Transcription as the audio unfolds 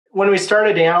When we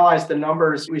started to analyze the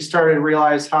numbers, we started to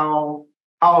realize how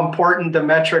important the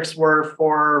metrics were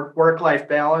for work-life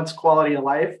balance, quality of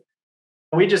life.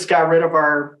 We just got rid of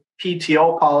our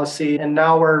PTO policy, and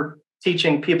now we're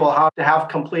teaching people how to have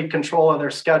complete control of their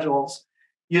schedules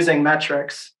using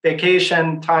metrics,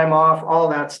 vacation, time off, all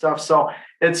that stuff. So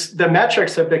it's the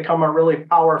metrics have become a really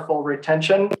powerful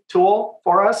retention tool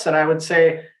for us. And I would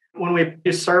say when we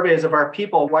do surveys of our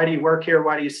people, why do you work here?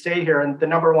 Why do you stay here? And the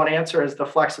number one answer is the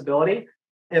flexibility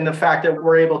and the fact that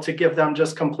we're able to give them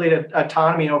just complete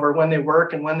autonomy over when they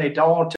work and when they don't.